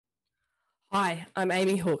Hi, I'm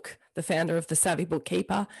Amy Hooke, the founder of the Savvy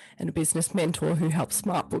Bookkeeper and a business mentor who helps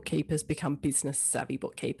smart bookkeepers become business savvy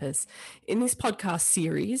bookkeepers. In this podcast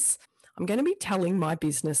series, I'm going to be telling my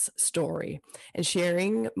business story and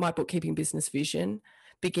sharing my bookkeeping business vision,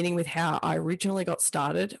 beginning with how I originally got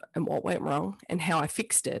started and what went wrong and how I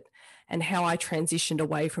fixed it, and how I transitioned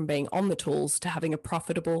away from being on the tools to having a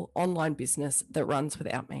profitable online business that runs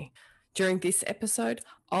without me. During this episode,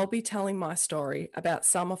 I'll be telling my story about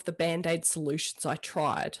some of the band-aid solutions I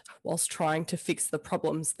tried whilst trying to fix the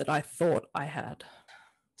problems that I thought I had.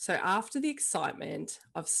 So after the excitement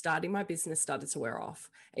of starting my business started to wear off,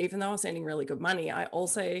 even though I was earning really good money, I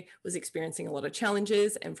also was experiencing a lot of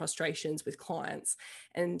challenges and frustrations with clients.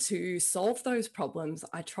 And to solve those problems,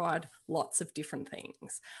 I tried lots of different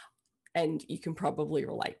things. And you can probably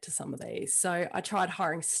relate to some of these. So I tried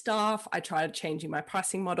hiring staff, I tried changing my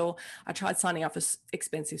pricing model, I tried signing up for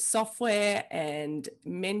expensive software and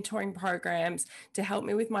mentoring programs to help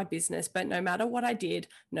me with my business. But no matter what I did,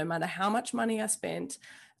 no matter how much money I spent,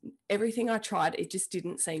 everything I tried, it just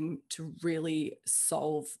didn't seem to really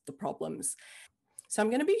solve the problems. So I'm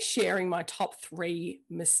going to be sharing my top 3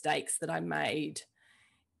 mistakes that I made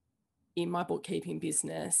in my bookkeeping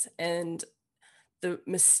business. And the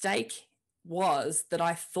mistake was that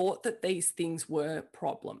I thought that these things were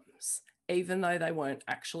problems, even though they weren't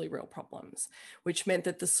actually real problems, which meant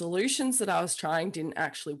that the solutions that I was trying didn't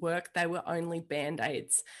actually work. They were only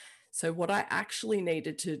band-aids. So what I actually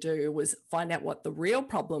needed to do was find out what the real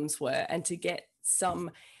problems were and to get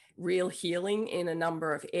some real healing in a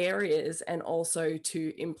number of areas, and also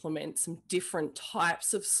to implement some different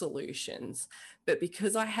types of solutions. But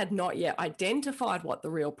because I had not yet identified what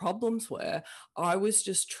the real problems were, I was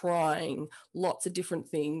just trying lots of different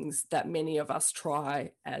things that many of us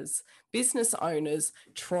try as business owners,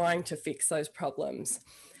 trying to fix those problems.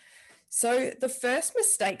 So the first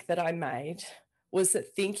mistake that I made was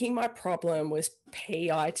that thinking my problem was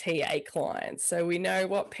PITA clients. So we know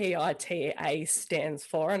what PITA stands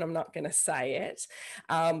for, and I'm not going to say it.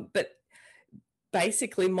 But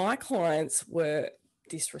basically, my clients were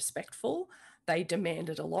disrespectful. They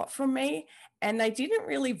demanded a lot from me, and they didn't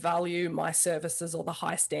really value my services or the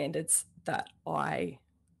high standards that I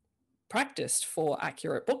practiced for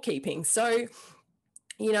accurate bookkeeping. So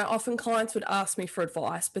often clients would ask me for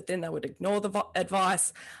advice, but then they would ignore the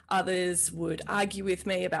advice. Others would argue with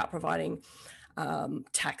me about providing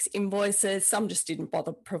tax invoices. Some just didn't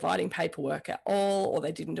bother providing paperwork at all, or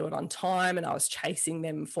they didn't do it on time, and I was chasing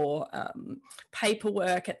them for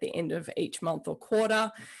paperwork at the end of each month or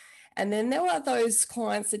quarter. And then there were those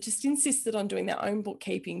clients that just insisted on doing their own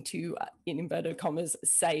bookkeeping to, in inverted commas,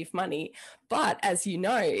 save money. But as you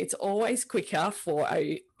know, it's always quicker for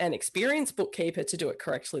an experienced bookkeeper to do it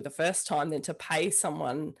correctly the first time than to pay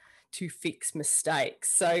someone to fix mistakes.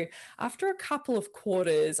 So after a couple of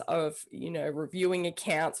quarters of, reviewing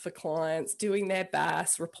accounts for clients, doing their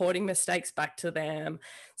best, reporting mistakes back to them,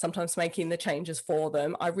 sometimes making the changes for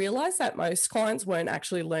them, I realized that most clients weren't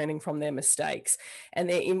actually learning from their mistakes, and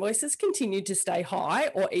their invoices continued to stay high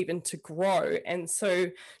or even to grow. And so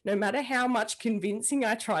no matter how much convincing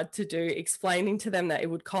I tried to do, explaining to them that it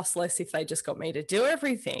would cost less if they just got me to do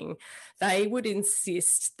everything, they would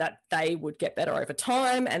insist that they would get better over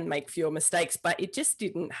time and make fewer mistakes, but it just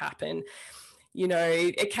didn't happen.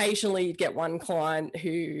 Occasionally you'd get one client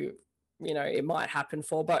who, it might happen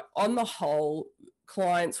for, but on the whole,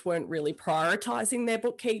 clients weren't really prioritizing their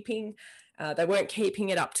bookkeeping. They weren't keeping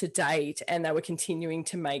it up to date, and they were continuing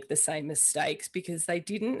to make the same mistakes because they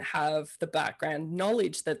didn't have the background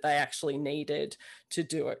knowledge that they actually needed to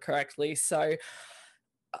do it correctly. So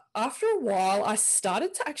after a while, I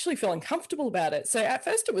started to actually feel uncomfortable about it. So at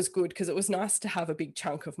first it was good because it was nice to have a big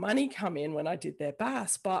chunk of money come in when I did their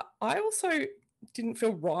best, but I also didn't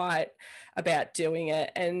feel right about doing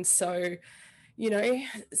it. And so,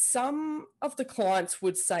 some of the clients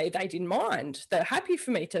would say they didn't mind. They're happy for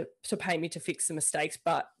me to pay me to fix the mistakes.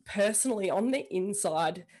 But personally, on the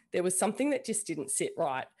inside, there was something that just didn't sit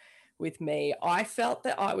right with me. I felt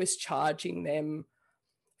that I was charging them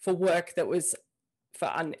for work that was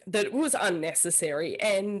unnecessary.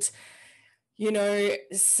 And,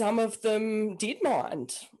 some of them did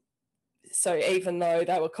mind. So even though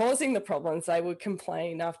they were causing the problems, they would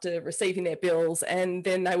complain after receiving their bills, and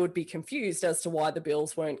then they would be confused as to why the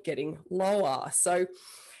bills weren't getting lower. So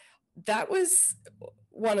that was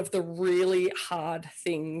one of the really hard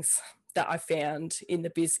things that I found in the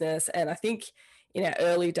business. And I think in our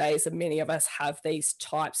early days, many of us have these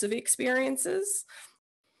types of experiences.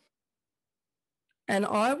 And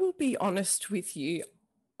I will be honest with you,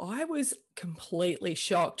 I was completely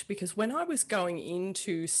shocked because when I was going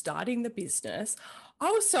into starting the business, I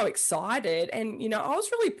was so excited, and I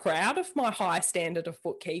was really proud of my high standard of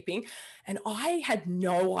bookkeeping, and I had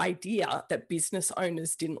no idea that business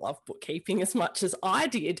owners didn't love bookkeeping as much as I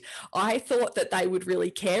did. I thought that they would really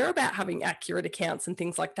care about having accurate accounts and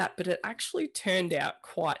things like that, but it actually turned out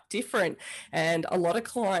quite different, and a lot of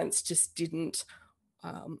clients just didn't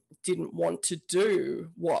want to do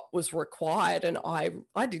what was required, and I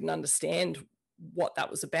didn't understand what that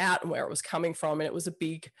was about and where it was coming from. And it was a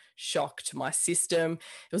big shock to my system.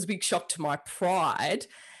 It was a big shock to my pride.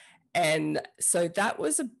 And so that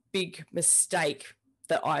was a big mistake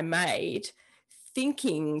that I made,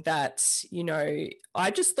 thinking that, I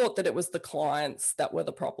just thought that it was the clients that were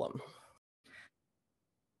the problem.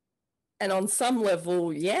 And on some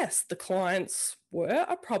level, yes, the clients were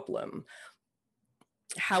a problem.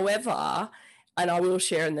 However, and I will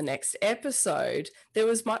share in the next episode, there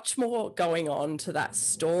was much more going on to that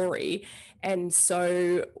story. And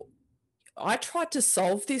so I tried to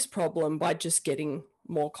solve this problem by just getting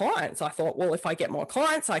more clients. I thought, well, if I get more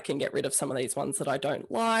clients, I can get rid of some of these ones that I don't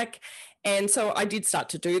like. And so I did start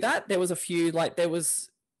to do that. There was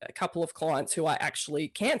a couple of clients who I actually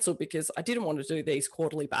cancelled because I didn't want to do these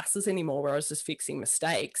quarterly basses anymore where I was just fixing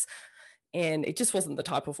mistakes. And it just wasn't the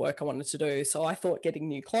type of work I wanted to do. So I thought getting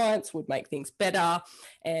new clients would make things better.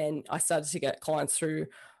 And I started to get clients through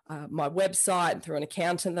my website and through an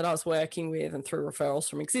accountant that I was working with and through referrals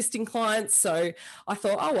from existing clients. So I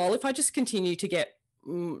thought, oh, well, if I just continue to get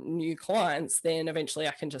new clients, then eventually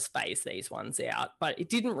I can just phase these ones out. But it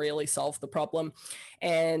didn't really solve the problem.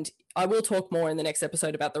 And I will talk more in the next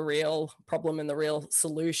episode about the real problem and the real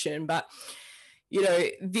solution. But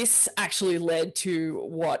this actually led to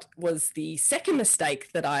what was the second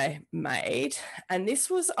mistake that I made. And this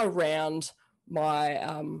was around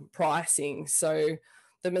my pricing. So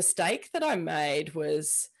the mistake that I made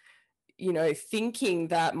was, thinking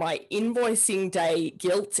that my invoicing day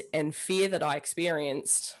guilt and fear that I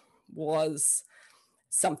experienced was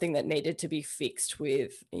something that needed to be fixed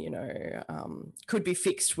with, could be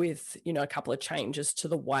fixed with, a couple of changes to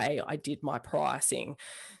the way I did my pricing.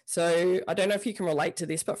 So I don't know if you can relate to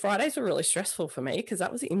this, but Fridays were really stressful for me because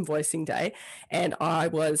that was invoicing day. And I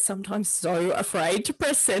was sometimes so afraid to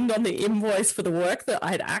press send on the invoice for the work that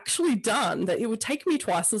I had actually done that it would take me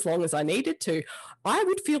twice as long as I needed to. I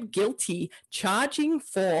would feel guilty charging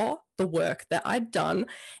for the work that I'd done.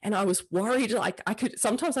 And I was worried,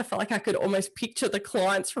 sometimes I felt like I could almost picture the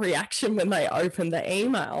client's reaction when they opened the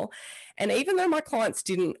email. And even though my clients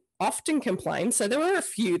didn't often complain, so there were a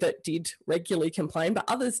few that did regularly complain, but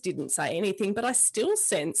others didn't say anything, but I still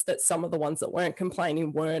sensed that some of the ones that weren't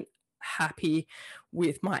complaining weren't happy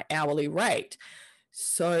with my hourly rate.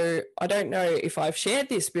 So I don't know if I've shared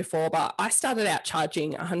this before, but I started out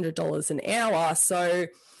charging $100 an hour. So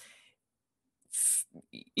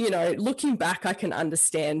looking back, I can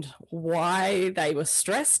understand why they were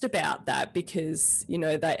stressed about that because,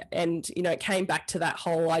 it came back to that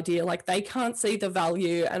whole idea, like they can't see the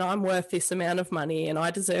value and I'm worth this amount of money and I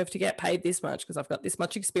deserve to get paid this much because I've got this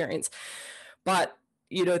much experience. But,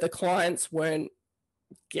 the clients weren't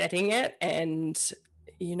getting it and,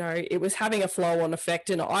 it was having a flow-on effect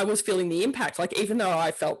and I was feeling the impact. Like, even though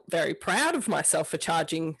I felt very proud of myself for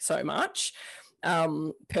charging so much,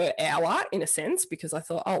 per hour in a sense, because I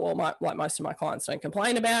thought, oh, well, like most of my clients don't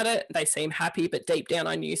complain about it. They seem happy, but deep down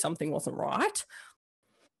I knew something wasn't right.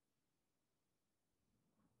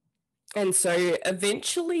 And so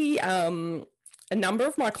eventually a number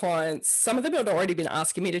of my clients, some of them had already been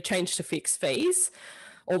asking me to change to fixed fees,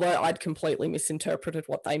 although I'd completely misinterpreted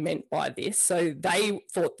what they meant by this. So they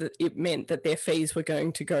thought that it meant that their fees were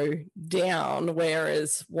going to go down,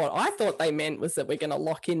 whereas what I thought they meant was that we're going to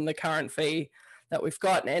lock in the current fee that we've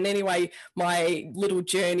got. And anyway, my little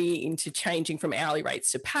journey into changing from hourly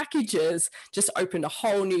rates to packages just opened a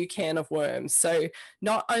whole new can of worms. So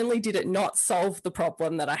not only did it not solve the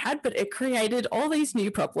problem that I had, but it created all these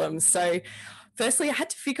new problems. So firstly, I had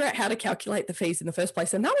to figure out how to calculate the fees in the first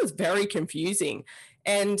place. And that was very confusing.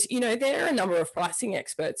 And, there are a number of pricing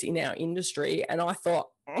experts in our industry. And I thought,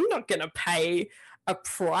 I'm not going to pay a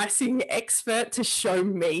pricing expert to show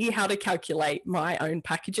me how to calculate my own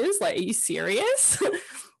packages. Like, are you serious?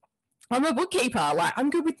 I'm a bookkeeper. Like,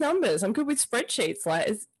 I'm good with numbers. I'm good with spreadsheets.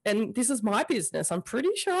 And this is my business. I'm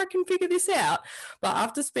pretty sure I can figure this out. But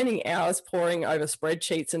after spending hours poring over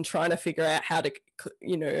spreadsheets and trying to figure out how to,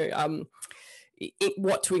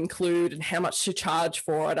 what to include and how much to charge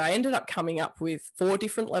for it, I ended up coming up with 4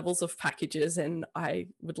 different levels of packages, and I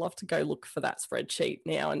would love to go look for that spreadsheet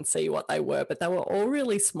now and see what they were, but they were all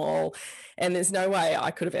really small and there's no way I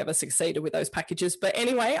could have ever succeeded with those packages. But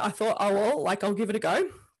anyway, I thought, oh, well, I'll give it a go.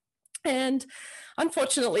 And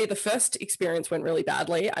unfortunately, the first experience went really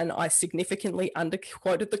badly and I significantly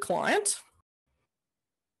underquoted the client.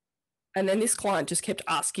 And then this client just kept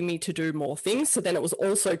asking me to do more things. So then it was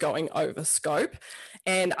also going over scope.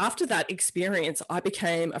 And after that experience, I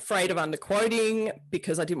became afraid of underquoting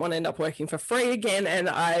because I didn't want to end up working for free again. And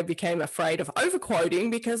I became afraid of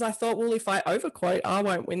overquoting because I thought, well, if I overquote, I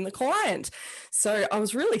won't win the client. So I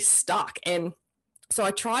was really stuck. And so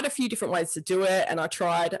I tried a few different ways to do it, and I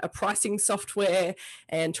tried a pricing software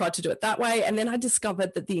and tried to do it that way. And then I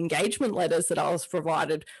discovered that the engagement letters that I was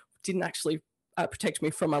provided didn't actually protect me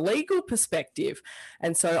from a legal perspective.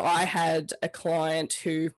 And so I had a client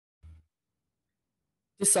who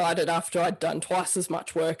decided, after I'd done twice as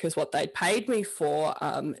much work as what they'd paid me for,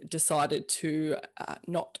 decided to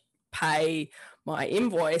not pay my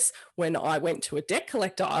invoice. When I went to a debt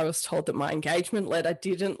collector, I was told that my engagement letter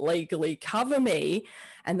didn't legally cover me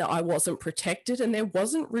and that I wasn't protected, and there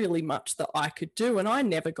wasn't really much that I could do, and I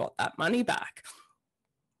never got that money back.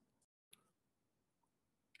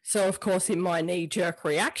 So, of course, in my knee-jerk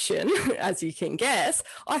reaction, as you can guess,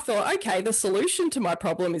 I thought, okay, the solution to my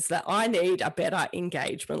problem is that I need a better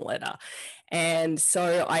engagement letter. And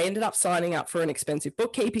so I ended up signing up for an expensive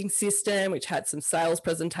bookkeeping system, which had some sales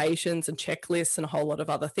presentations and checklists and a whole lot of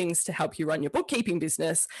other things to help you run your bookkeeping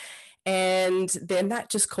business. And then that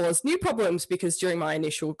just caused new problems because during my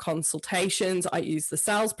initial consultations, I used the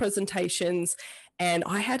sales presentations, and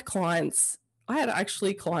I had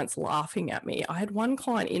actually clients laughing at me. I had one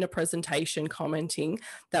client in a presentation commenting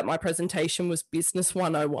that my presentation was Business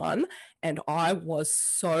 101, and I was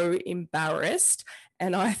so embarrassed.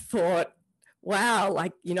 And I thought, wow,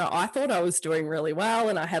 I thought I was doing really well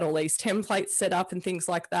and I had all these templates set up and things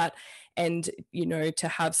like that. And, to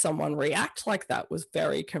have someone react like that was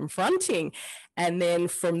very confronting. And then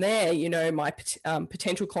from there, my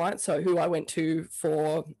potential clients, so who I went to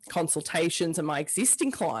for consultations and my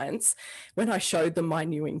existing clients, when I showed them my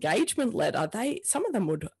new engagement letter, some of them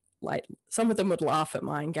would laugh at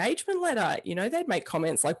my engagement letter. They'd make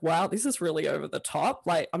comments like, wow, this is really over the top.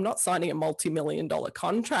 Like, I'm not signing a multi-million-dollar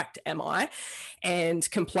contract, am I? And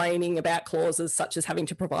complaining about clauses such as having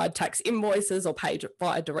to provide tax invoices or pay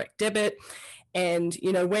via direct debit. And,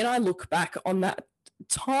 when I look back on that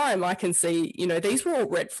time, I can see, these were all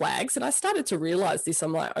red flags. And I started to realize this.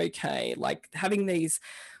 I'm like, okay, like having these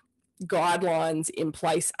guidelines in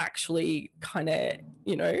place actually kind of,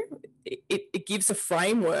 it gives a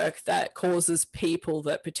framework that causes people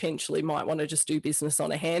that potentially might want to just do business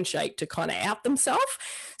on a handshake to kind of out themselves.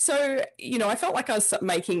 So, I felt like I was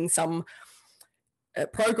making some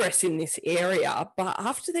progress in this area. But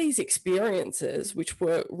after these experiences, which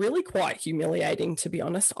were really quite humiliating, to be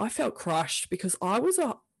honest, I felt crushed because I was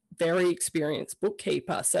a very experienced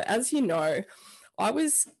bookkeeper. So as you know, I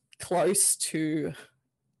was close to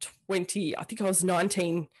 20, I think I was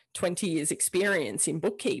 19, 20 years experience in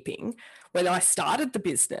bookkeeping when I started the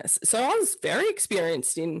business. So I was very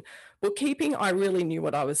experienced in bookkeeping. I really knew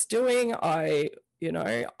what I was doing. I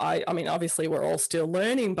mean, obviously we're all still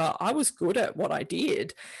learning, but I was good at what I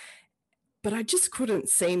did. But I just couldn't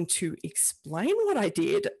seem to explain what I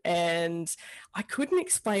did. And I couldn't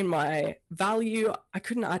explain my value. I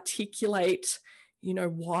couldn't articulate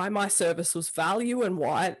why my service was valuable and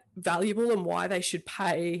why they should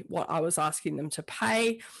pay what I was asking them to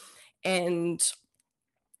pay. And,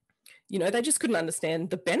 they just couldn't understand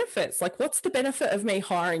the benefits. Like, what's the benefit of me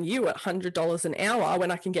hiring you at $100 an hour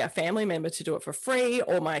when I can get a family member to do it for free,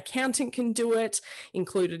 or my accountant can do it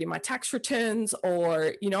included in my tax returns,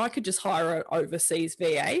 or, I could just hire an overseas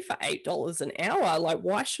VA for $8 an hour. Like,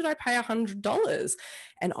 why should I pay $100?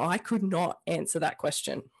 And I could not answer that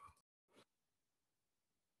question.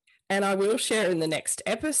 And I will share in the next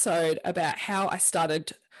episode about how I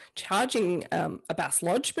started charging a BAS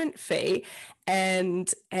lodgement fee,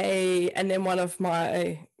 and then one of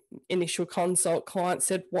my initial consult clients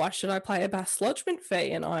said, why should I pay a BAS lodgement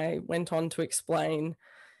fee? And I went on to explain,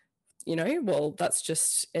 well, that's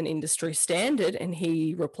just an industry standard. And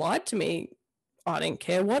he replied to me, I don't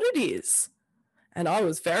care what it is. And I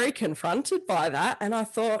was very confronted by that. And I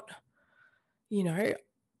thought,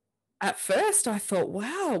 at first I thought,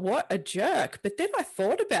 wow, what a jerk. But then I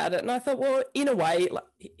thought about it and I thought, well, in a way,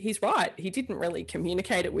 he's right. He didn't really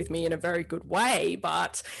communicate it with me in a very good way,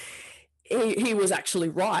 but he was actually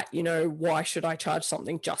right. Why should I charge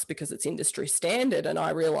something just because it's industry standard? And I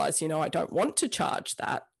realized, I don't want to charge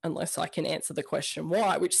that unless I can answer the question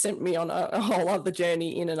why, which sent me on a whole other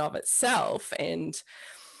journey in and of itself. And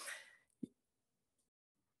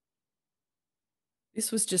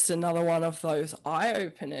this was just another one of those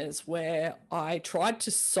eye-openers where I tried to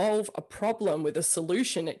solve a problem with a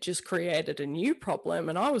solution. It just created a new problem.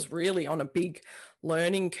 And I was really on a big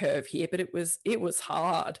learning curve here, but it was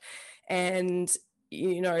hard. And,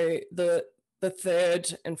 the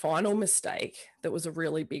third and final mistake that was a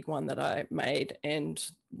really big one that I made, and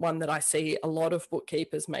one that I see a lot of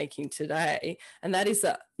bookkeepers making today, and that is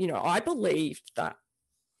that, I believed that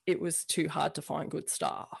it was too hard to find good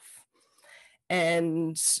staff.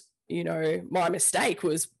 And, my mistake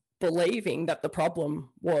was believing that the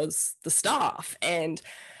problem was the staff. And,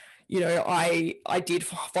 I did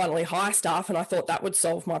finally hire staff, and I thought that would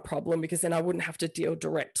solve my problem, because then I wouldn't have to deal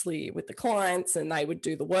directly with the clients and they would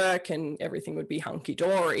do the work and everything would be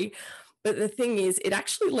hunky-dory. But the thing is, it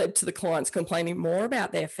actually led to the clients complaining more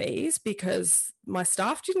about their fees because my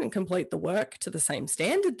staff didn't complete the work to the same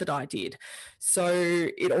standard that I did. So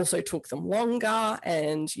it also took them longer.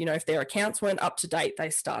 And, if their accounts weren't up to date, they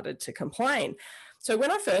started to complain. So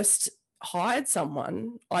when I first hired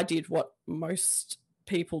someone, I did what most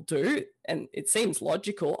people do, and it seems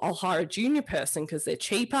logical. I'll hire a junior person because they're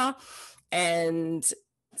cheaper. And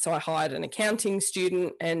so I hired an accounting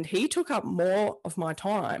student, and he took up more of my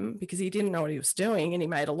time because he didn't know what he was doing and he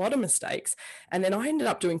made a lot of mistakes. And then I ended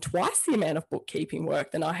up doing twice the amount of bookkeeping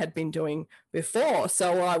work than I had been doing before.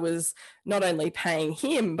 So I was not only paying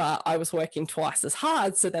him, but I was working twice as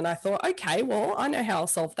hard. So then I thought, okay, well, I know how I'll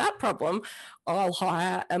solve that problem. I'll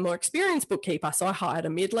hire a more experienced bookkeeper. So I hired a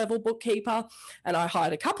mid-level bookkeeper, and I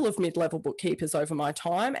hired a couple of mid-level bookkeepers over my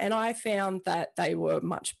time. And I found that they were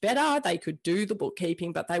much better. They could do the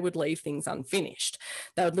bookkeeping, but they would leave things unfinished.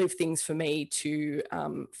 They would leave things for me to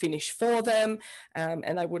finish for them,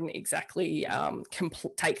 and they wouldn't exactly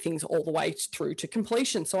take things all the way through to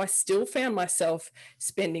completion. So I still found myself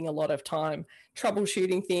spending a lot of time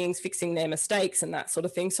troubleshooting things, fixing their mistakes and that sort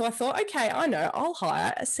of thing. So I thought, okay, I know, I'll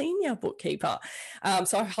hire a senior bookkeeper.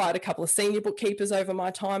 So I hired a couple of senior bookkeepers over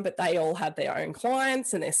my time, but they all had their own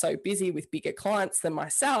clients, and they're so busy with bigger clients than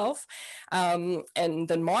myself and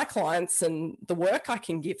than my clients and the work I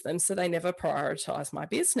can give them. So they never prioritize my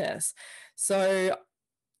business. So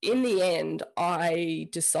in the end, I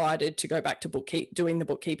decided to go back to doing the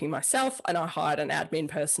bookkeeping myself, and I hired an admin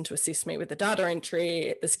person to assist me with the data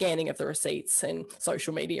entry, the scanning of the receipts, and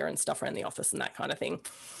social media and stuff around the office and that kind of thing.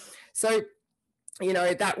 So,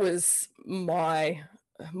 that was my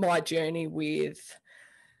journey with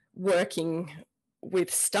working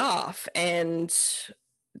with staff. And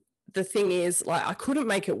the thing is, I couldn't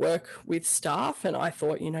make it work with staff, and I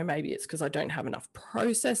thought, maybe it's because I don't have enough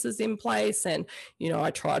processes in place. And, I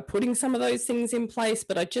tried putting some of those things in place,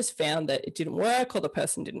 but I just found that it didn't work, or the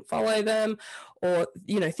person didn't follow them, or,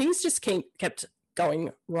 things just kept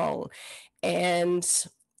going wrong. And,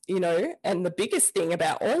 and the biggest thing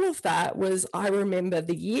about all of that was, I remember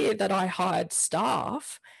the year that I hired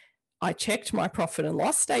staff, I checked my profit and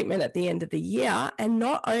loss statement at the end of the year, and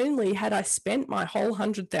not only had I spent my whole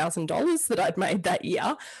 $100,000 that I'd made that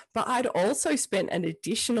year, but I'd also spent an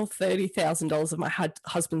additional $30,000 of my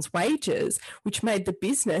husband's wages, which made the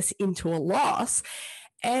business into a loss.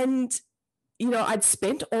 And, I'd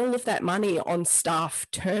spent all of that money on staff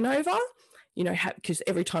turnover, because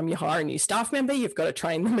every time you hire a new staff member, you've got to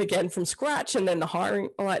train them again from scratch. And then the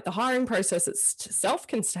hiring process itself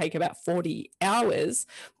can take about 40 hours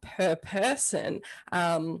per person,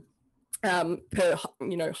 per,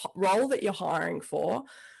 role that you're hiring for.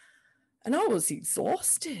 And I was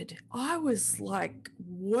exhausted. I was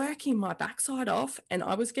working my backside off, and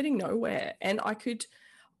I was getting nowhere. And I could,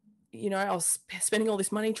 I was spending all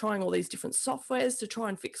this money trying all these different softwares to try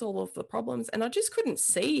and fix all of the problems. And I just couldn't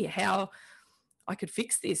see how I could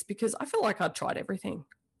fix this, because I felt like I'd tried everything.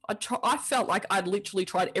 I felt like I'd literally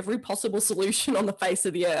tried every possible solution on the face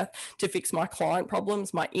of the earth to fix my client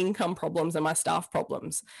problems, my income problems, and my staff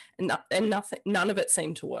problems. And none of it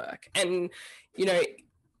seemed to work. And,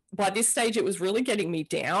 by this stage, it was really getting me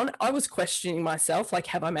down. I was questioning myself,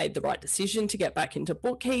 have I made the right decision to get back into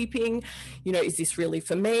bookkeeping? Is this really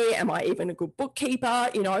for me? Am I even a good bookkeeper?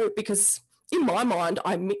 Because in my mind,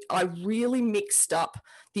 I really mixed up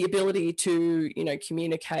the ability to,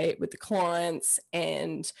 communicate with the clients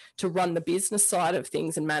and to run the business side of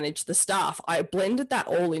things and manage the staff. I blended that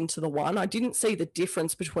all into the one. I didn't see the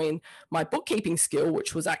difference between my bookkeeping skill,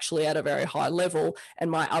 which was actually at a very high level,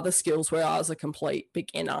 and my other skills where I was a complete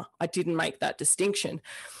beginner. I didn't make that distinction.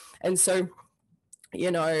 And so,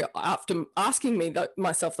 after asking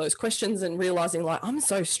myself those questions and realizing I'm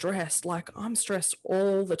so stressed, I'm stressed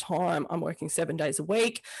all the time. I'm working 7 days a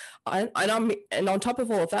week. And on top of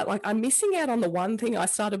all of that, I'm missing out on the one thing I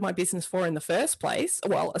started my business for in the first place.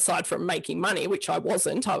 Well, aside from making money, which I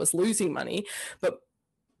wasn't, I was losing money, but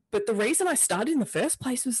But the reason I started in the first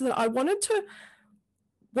place was that I wanted to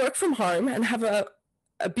work from home and have a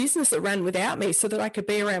business that ran without me so that I could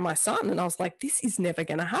be around my son. And I was like, this is never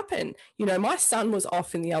going to happen. You know, my son was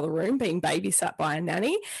off in the other room being babysat by a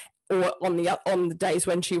nanny, or on the days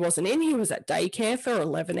when she wasn't in, he was at daycare for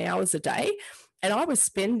 11 hours a day. And I was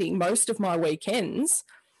spending most of my weekends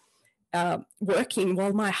working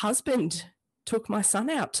while my husband took my son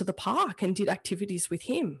out to the park and did activities with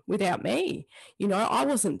him without me. You know, I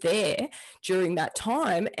wasn't there during that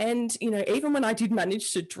time. And, you know, even when I did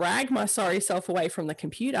manage to drag my sorry self away from the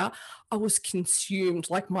computer, I was consumed,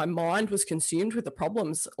 like my mind was consumed with the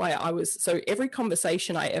problems. So every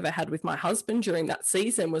conversation I ever had with my husband during that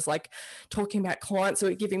season was like talking about clients who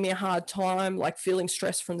were giving me a hard time, like feeling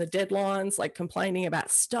stressed from the deadlines, like complaining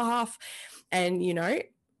about stuff. And, you know,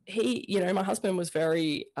 my husband was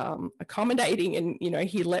very accommodating, and, you know,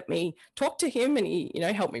 he let me talk to him, and he, you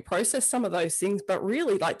know, helped me process some of those things. But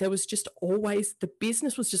really, like, there was just always, the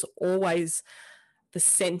business was just always the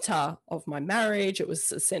center of my marriage. It was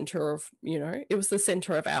the center of, you know, it was the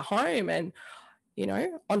center of our home. And, you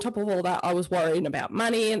know, on top of all that, I was worrying about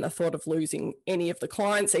money and the thought of losing any of the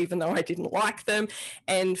clients, even though I didn't like them.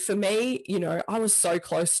 And for me, you know, I was so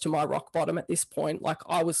close to my rock bottom at this point. Like,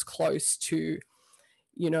 I was close to,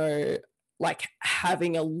 you know, like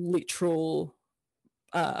having a literal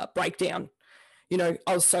breakdown. You know,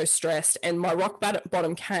 I was so stressed, and my rock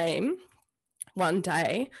bottom came one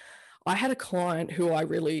day. I had a client who I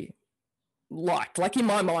really liked. Like, in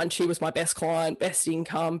my mind, she was my best client, best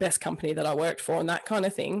income, best company that I worked for, and that kind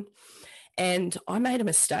of thing. And I made a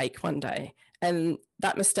mistake one day. And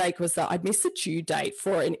that mistake was that I'd missed the due date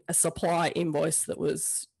for a supply invoice that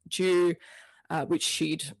was due, which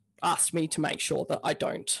she'd asked me to make sure that I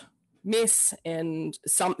don't miss. And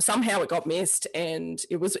somehow it got missed, and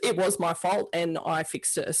it was my fault, and I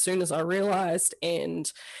fixed it as soon as I realized.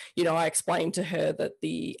 And, you know, I explained to her that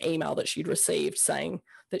the email that she'd received saying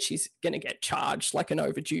that she's going to get charged like an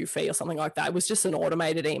overdue fee or something like that, it was just an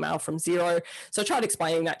automated email from Xero. So I tried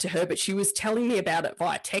explaining that to her, but she was telling me about it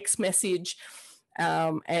via text message.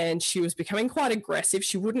 And she was becoming quite aggressive.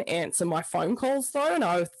 She wouldn't answer my phone calls though. And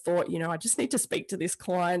I thought, you know, I just need to speak to this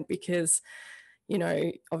client, because, you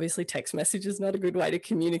know, obviously text message is not a good way to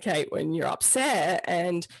communicate when you're upset.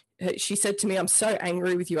 And she said to me, "I'm so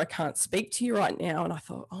angry with you, I can't speak to you right now." And I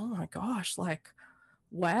thought, oh my gosh, like,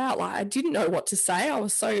 wow, like, I didn't know what to say. I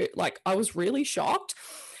was really shocked.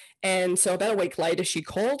 And so about a week later, she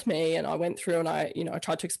called me, and I went through and I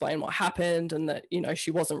tried to explain what happened, and that, you know,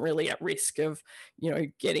 she wasn't really at risk of, you know,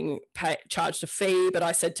 getting charged a fee. But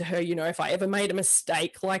I said to her, you know, if I ever made a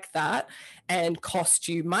mistake like that and cost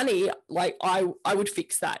you money, like, I would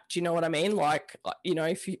fix that. Do you know what I mean? Like, you know,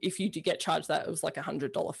 if you did get charged that, it was like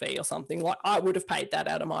 $100 fee or something, like, I would have paid that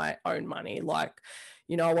out of my own money. Like,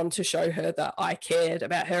 you know, I wanted to show her that I cared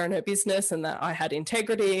about her and her business, and that I had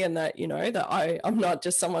integrity, and that, you know, that I'm not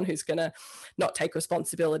just someone who's going to not take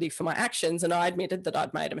responsibility for my actions. And I admitted that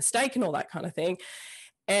I'd made a mistake and all that kind of thing.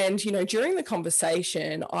 And, you know, during the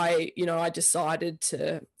conversation, I decided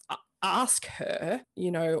to ask her,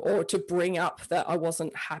 you know, or to bring up that I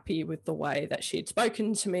wasn't happy with the way that she'd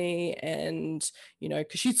spoken to me, and, you know,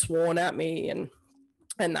 because she'd sworn at me and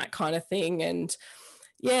that kind of thing. And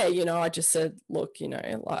yeah, you know, I just said, look, you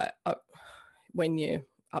know, like, when you're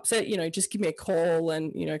upset, you know, just give me a call,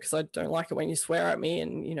 and, you know, because I don't like it when you swear at me,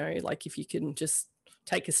 and, you know, like, if you can just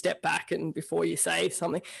take a step back and before you say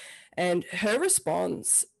something. And her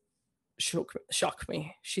response shocked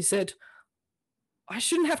me. She said, "I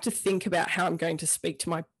shouldn't have to think about how I'm going to speak to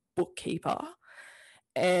my bookkeeper."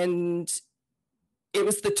 And it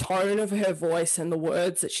was the tone of her voice and the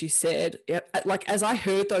words that she said. Like, as I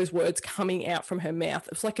heard those words coming out from her mouth,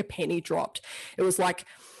 it was like a penny dropped. It was like,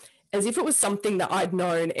 as if it was something that I'd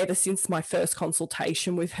known ever since my first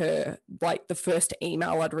consultation with her, like the first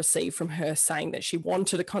email I'd received from her saying that she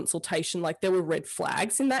wanted a consultation. Like, there were red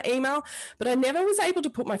flags in that email, but I never was able to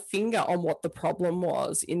put my finger on what the problem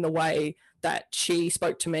was in the way that she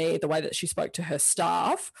spoke to me, the way that she spoke to her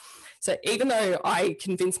staff. So even though I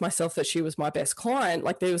convinced myself that she was my best client,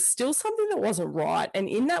 like, there was still something that wasn't right. And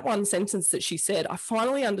in that one sentence that she said, I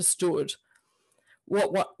finally understood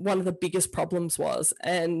what one of the biggest problems was.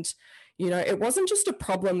 And, you know, it wasn't just a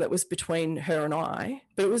problem that was between her and I,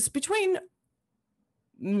 but it was between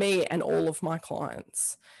me and all of my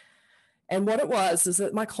clients. And what it was is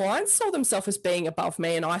that my clients saw themselves as being above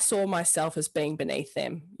me and I saw myself as being beneath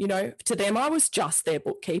them. To them, I was just their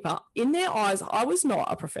bookkeeper. In their eyes, I was not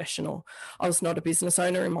a professional. I was not a business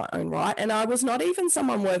owner in my own right. And I was not even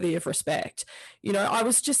someone worthy of respect. I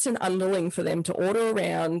was just an underling for them to order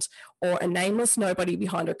around, or a nameless nobody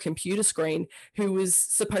behind a computer screen who was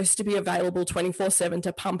supposed to be available 24/7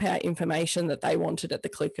 to pump out information that they wanted at the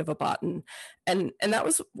click of a button. And that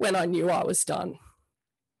was when I knew I was done.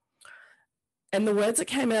 And the words that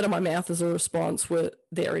came out of my mouth as a response were,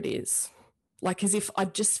 there it is. Like as if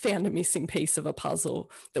I'd just found a missing piece of a puzzle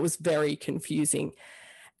that was very confusing.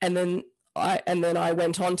 And then I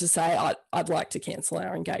went on to say, I'd like to cancel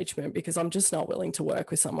our engagement because I'm just not willing to work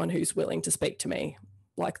with someone who's willing to speak to me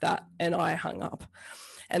like that. And I hung up.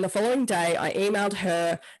 And the following day, I emailed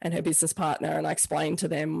her and her business partner, and I explained to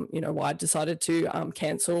them, why I decided to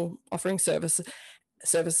cancel offering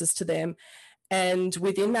services to them. And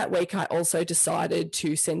within that week, I also decided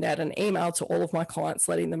to send out an email to all of my clients,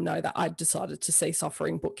 letting them know that I'd decided to cease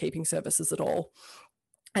offering bookkeeping services at all.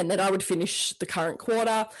 And then I would finish the current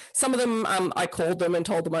quarter. Some of them, I called them and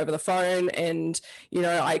told them over the phone. And,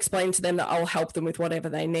 I explained to them that I'll help them with whatever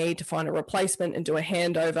they need to find a replacement and do a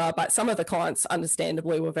handover. But some of the clients,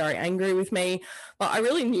 understandably, were very angry with me. But I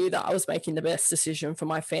really knew that I was making the best decision for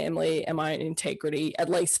my family and my integrity, at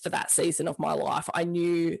least for that season of my life. I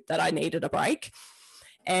knew that I needed a break.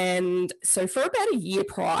 And so for about a year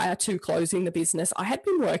prior to closing the business, I had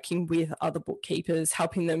been working with other bookkeepers,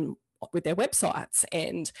 helping them with their websites,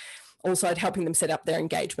 and also helping them set up their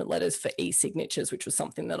engagement letters for e-signatures, which was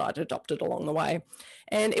something that I'd adopted along the way.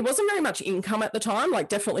 And it wasn't very much income at the time, like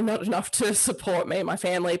definitely not enough to support me and my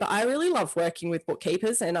family, but I really love working with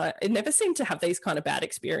bookkeepers, and it never seemed to have these kind of bad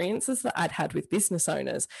experiences that I'd had with business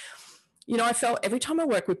owners. I felt every time I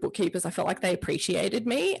worked with bookkeepers, I felt like they appreciated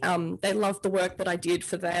me. They loved the work that I did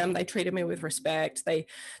for them. They treated me with respect. They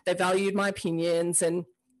valued my opinions and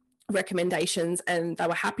recommendations, and they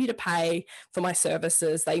were happy to pay for my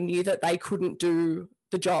services. They knew that they couldn't do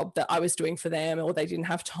the job that I was doing for them, or they didn't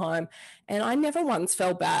have time. And I never once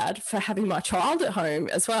felt bad for having my child at home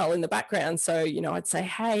as well in the background. So, I'd say,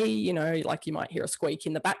 hey, like you might hear a squeak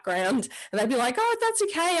in the background, and they'd be like, oh, that's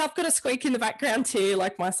okay. I've got a squeak in the background too.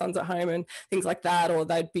 Like my son's at home and things like that. Or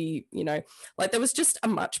they'd be, like there was just a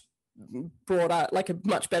much broader, like a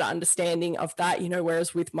much better understanding of that,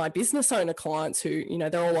 whereas with my business owner clients who,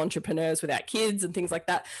 they're all entrepreneurs without kids and things like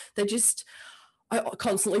that, I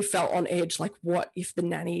constantly felt on edge, like what if the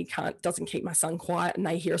nanny doesn't keep my son quiet and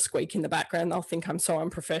they hear a squeak in the background, they'll think I'm so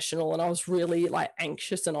unprofessional. And I was really like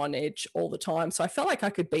anxious and on edge all the time. So I felt like I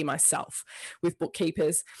could be myself with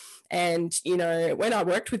bookkeepers. And, when I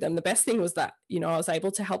worked with them, the best thing was that, I was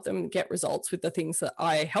able to help them get results with the things that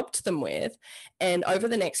I helped them with. And over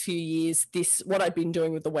the next few years, what I'd been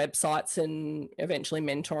doing with the websites and eventually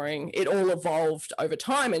mentoring, it all evolved over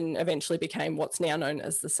time and eventually became what's now known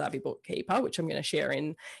as the Savvy Bookkeeper, which I'm going to share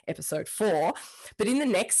in episode 4. But in the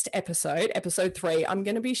next episode 3, I'm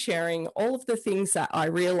going to be sharing all of the things that I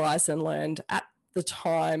realized and learned at the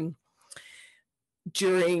time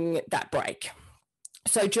during that break.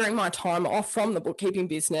 So during my time off from the bookkeeping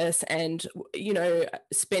business and,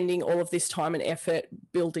 spending all of this time and effort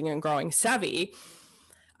building and growing Savvy,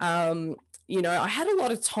 I had a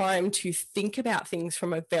lot of time to think about things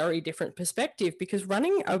from a very different perspective, because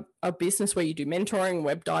running a business where you do mentoring,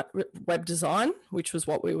 web design, which was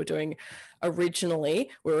what we were doing originally,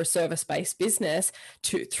 we were a service-based business,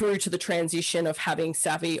 through to the transition of having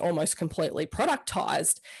Savvy almost completely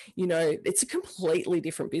productized, it's a completely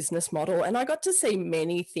different business model. And I got to see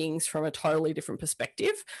many things from a totally different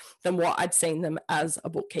perspective than what I'd seen them as a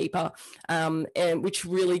bookkeeper, and which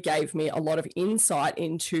really gave me a lot of insight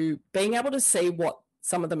into being able to see what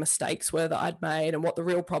some of the mistakes were that I'd made and what the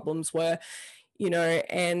real problems were,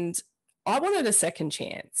 and I wanted a second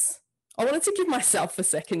chance. I wanted to give myself a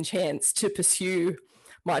second chance to pursue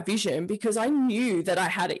my vision, because I knew that I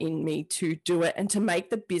had it in me to do it and to make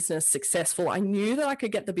the business successful. I knew that I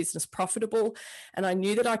could get the business profitable, and I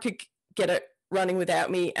knew that I could get it running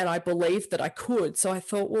without me, and I believed that I could. So I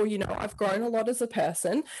thought, well, I've grown a lot as a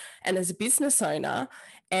person and as a business owner,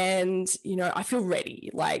 and, I feel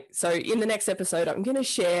ready. So in the next episode, I'm going to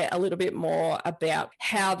share a little bit more about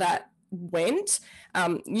how that went, how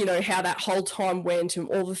that whole time went, and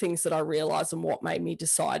all the things that I realized and what made me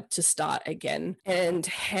decide to start again, and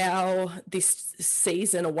how this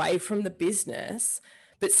season away from the business,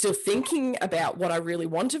 but still thinking about what I really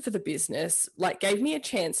wanted for the business, gave me a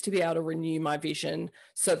chance to be able to renew my vision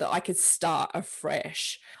so that I could start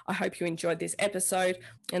afresh. I hope you enjoyed this episode,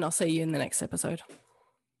 and I'll see you in the next episode.